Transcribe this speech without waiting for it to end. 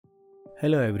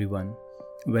Hello everyone,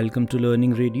 welcome to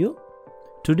Learning Radio.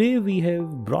 Today we have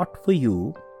brought for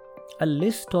you a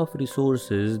list of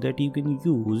resources that you can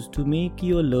use to make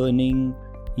your learning,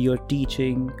 your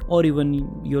teaching or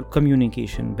even your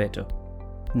communication better.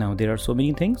 Now there are so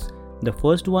many things. The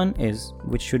first one is,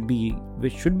 which should be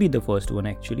the first one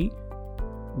actually,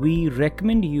 we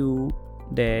recommend you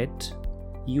that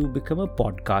you become a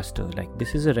podcaster. Like,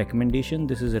 this is a recommendation,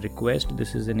 this is a request,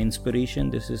 this is an inspiration,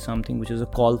 this is something which is a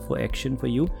call for action for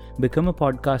you. Become a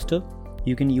podcaster.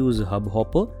 You can use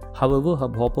Hubhopper. However,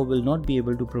 Hubhopper will not be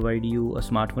able to provide you a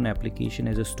smartphone application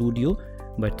as a studio,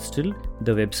 but still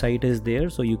the website is there,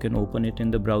 so you can open it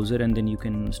in the browser and then you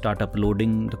can start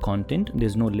uploading the content.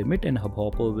 There's no limit, and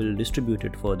Hubhopper will distribute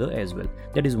it further as well.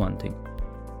 That is one thing.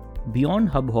 Beyond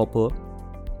Hubhopper,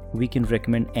 we can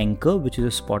recommend Anchor, which is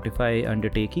a Spotify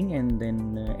undertaking, and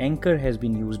then Anchor has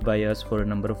been used by us for a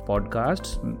number of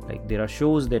podcasts. Like, there are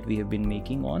shows that we have been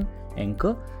making on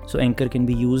Anchor, so Anchor can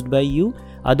be used by you.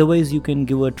 Otherwise, you can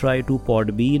give a try to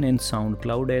Podbean and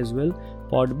SoundCloud as well.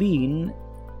 Podbean,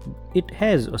 it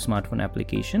has a smartphone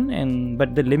application,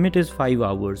 but the limit is 5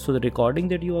 hours. So the recording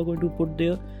that you are going to put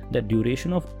there, the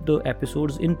duration of the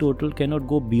episodes in total cannot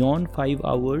go beyond 5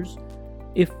 hours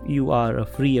if you are a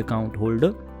free account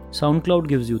holder. SoundCloud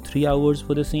gives you 3 hours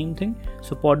for the same thing.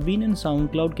 So Podbean and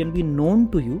SoundCloud can be known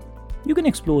to you. You can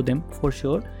explore them for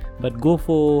sure, but go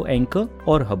for Anchor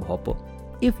or Hubhopper.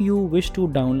 If you wish to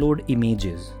download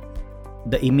images,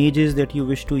 the images that you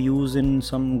wish to use in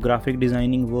some graphic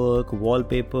designing work,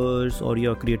 wallpapers, or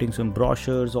you're creating some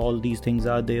brochures, all these things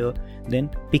are there, then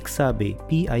Pixabay,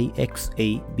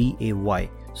 Pixabay.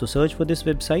 So search for this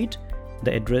website.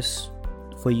 The address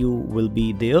for you will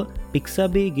be there.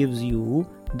 Pixabay gives you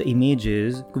the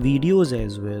images, videos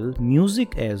as well,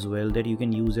 music as well, that you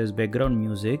can use as background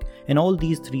music, and all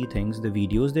these three things: the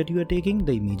videos that you are taking,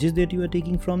 the images that you are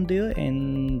taking from there,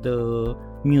 and the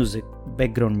music,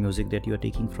 background music that you are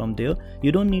taking from there.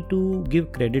 You don't need to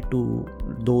give credit to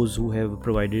those who have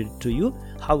provided it to you.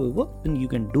 However, you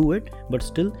can do it, but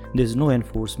still there's no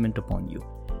enforcement upon you.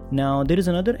 Now there is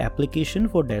another application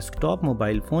for desktop,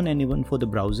 mobile phone, and even for the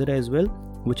browser as well,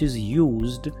 which is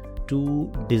used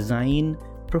to design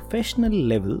professional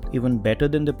level, even better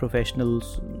than the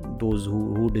professionals, those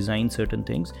who design certain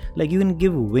things. Like, you can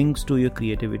give wings to your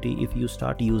creativity if you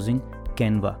start using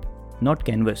Canva, not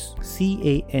Canvas,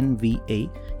 Canva.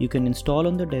 You can install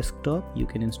on the desktop, you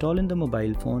can install in the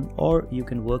mobile phone, or you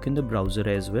can work in the browser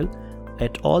as well.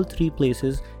 At all three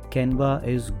places, Canva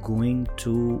is going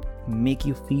to make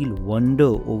you feel wonder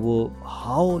over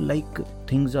how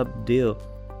things up there.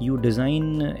 You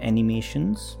design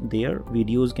animations there,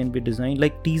 videos can be designed,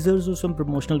 like teasers or some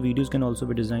promotional videos can also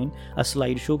be designed. A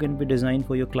slideshow can be designed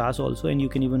for your class also, and you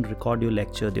can even record your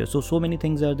lecture there. So many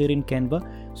things are there in Canva.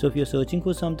 So if you're searching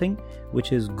for something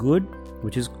which is good,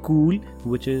 which is cool,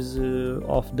 which is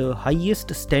of the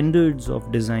highest standards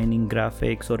of designing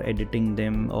graphics or editing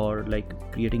them, or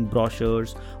like creating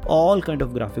brochures, all kind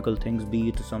of graphical things, be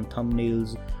it some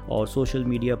thumbnails or social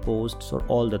media posts, or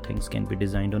all the things can be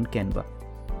designed on Canva.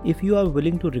 If you are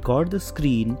willing to record the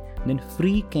screen, then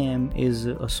FreeCam is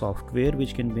a software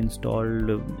which can be installed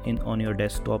on your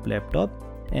desktop, laptop.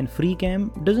 And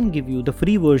FreeCam doesn't give you, the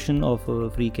free version of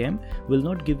FreeCam will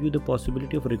not give you the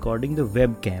possibility of recording the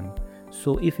webcam.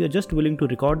 So if you're just willing to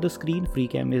record the screen,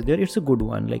 FreeCam is there. It's a good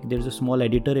one. Like, there's a small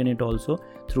editor in it also,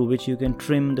 through which you can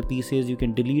trim the pieces, you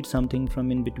can delete something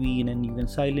from in between, and you can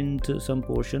silent some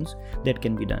portions. That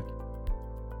can be done.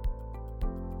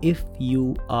 If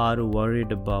you are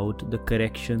worried about the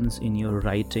corrections in your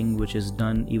writing, which is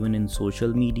done even in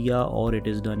social media, or it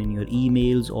is done in your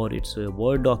emails, or it's a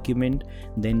Word document,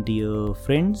 then dear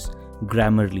friends,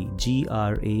 Grammarly,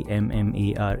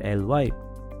 Grammarly.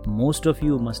 Most of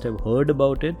you must have heard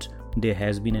about it. There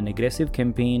has been an aggressive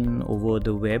campaign over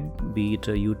the web, be it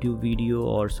a YouTube video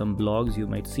or some blogs. You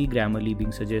might see Grammarly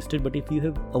being suggested, but if you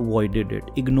have avoided it,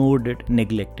 ignored it,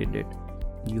 neglected it,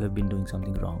 you have been doing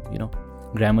something wrong,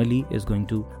 Grammarly is going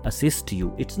to assist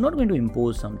you. It's not going to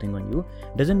impose something on you.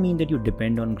 Doesn't mean that you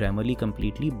depend on Grammarly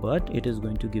completely, but it is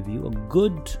going to give you a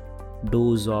good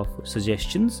dose of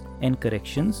suggestions and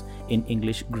corrections in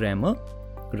English grammar,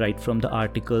 right from the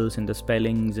articles and the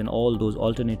spellings and all those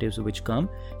alternatives which come.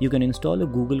 You can install a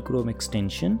Google Chrome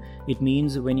extension. It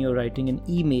means when you're writing an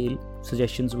email,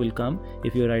 suggestions will come.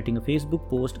 If you're writing a Facebook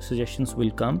post, suggestions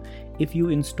will come. If you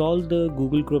install the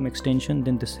Google Chrome extension,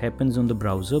 then this happens on the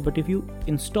browser. But if you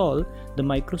install the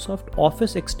Microsoft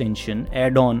Office extension,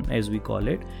 add-on as we call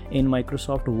it, in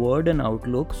Microsoft Word and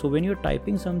Outlook, so when you're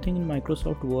typing something in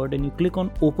Microsoft Word and you click on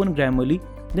Open Grammarly,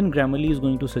 then Grammarly is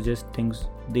going to suggest things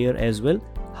there as well.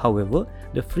 However,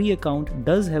 the free account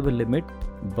does have a limit,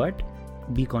 but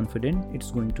be confident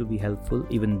it's going to be helpful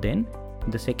even then.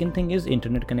 The second thing is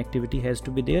internet connectivity has to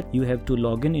be there. You have to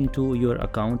log in into your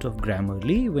account of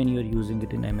Grammarly when you're using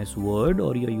it in MS Word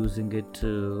or you're using it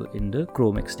in the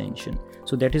Chrome extension.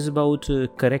 So that is about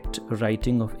correct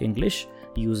writing of English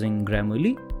using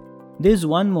Grammarly. There's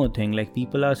one more thing, like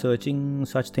people are searching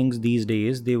such things these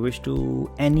days. They wish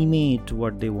to animate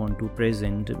what they want to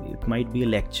present. It might be a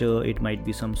lecture, it might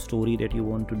be some story that you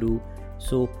want to do.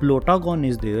 So Plotagon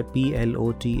is there,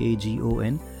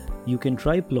 Plotagon. You can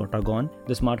try Plotagon.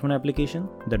 The smartphone application,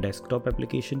 the desktop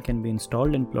application can be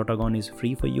installed, and Plotagon is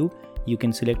free for you. You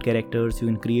can select characters, you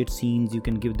can create scenes, you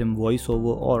can give them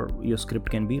voiceover, or your script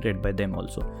can be read by them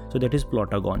also. So that is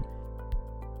Plotagon.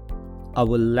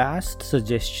 Our last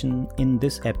suggestion in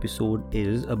this episode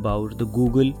is about the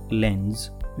Google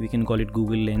Lens. We can call it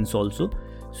Google Lens also.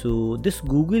 So this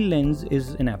Google Lens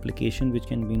is an application which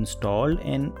can be installed,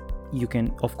 and you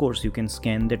can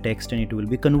scan the text and it will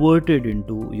be converted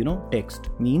into text.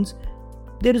 Means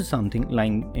there is something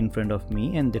lying in front of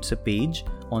me and that's a page.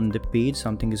 On the page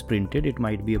something is printed. It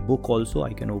might be a book also.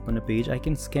 I can open a page, I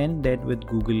can scan that with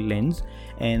Google Lens,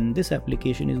 and this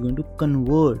application is going to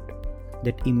convert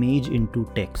that image into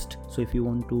text. So if you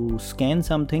want to scan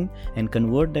something and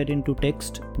convert that into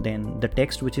text, then the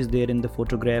text which is there in the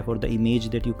photograph or the image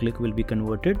that you click will be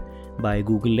converted by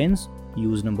Google Lens.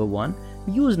 Use number 1.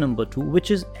 Use number 2,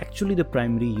 which is actually the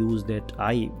primary use that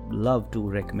I love to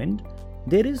recommend.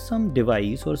 There is some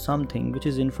device or something which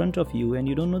is in front of you and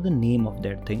you don't know the name of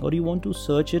that thing, or you want to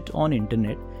search it on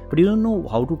internet but you don't know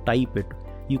how to type it.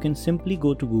 You can simply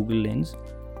go to Google Lens,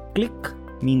 click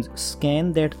means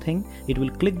scan that thing, it will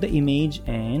click the image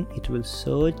and it will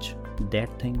search that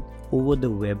thing over the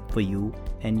web for you,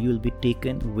 and you will be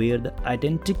taken where the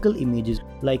identical images,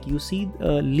 like you see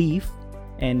a leaf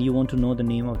and you want to know the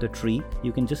name of the tree,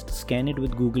 you can just scan it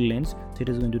with Google Lens. So it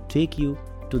is going to take you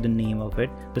to the name of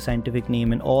it, the scientific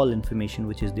name and all information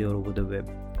which is there over the web.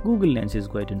 Google Lens is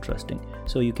quite interesting.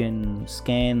 So you can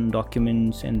scan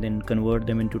documents and then convert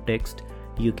them into text.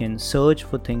 You can search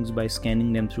for things by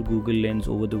scanning them through Google Lens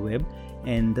over the web.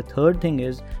 And the third thing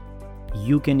is,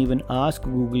 you can even ask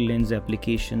Google Lens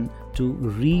application to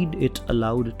read it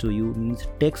aloud to you. Means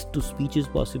text to speech is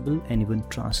possible, and even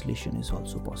translation is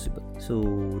also possible. So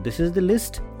this is the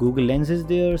list. Google Lens is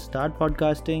there. Start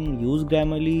podcasting, use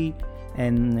Grammarly,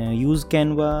 and use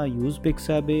Canva, use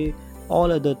Pixabay.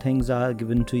 All other things are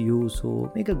given to you,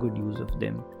 so make a good use of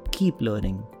them. Keep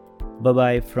learning. Bye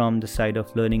bye from the side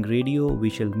of Learning Radio. We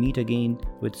shall meet again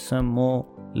with some more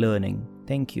learning.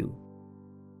 Thank you.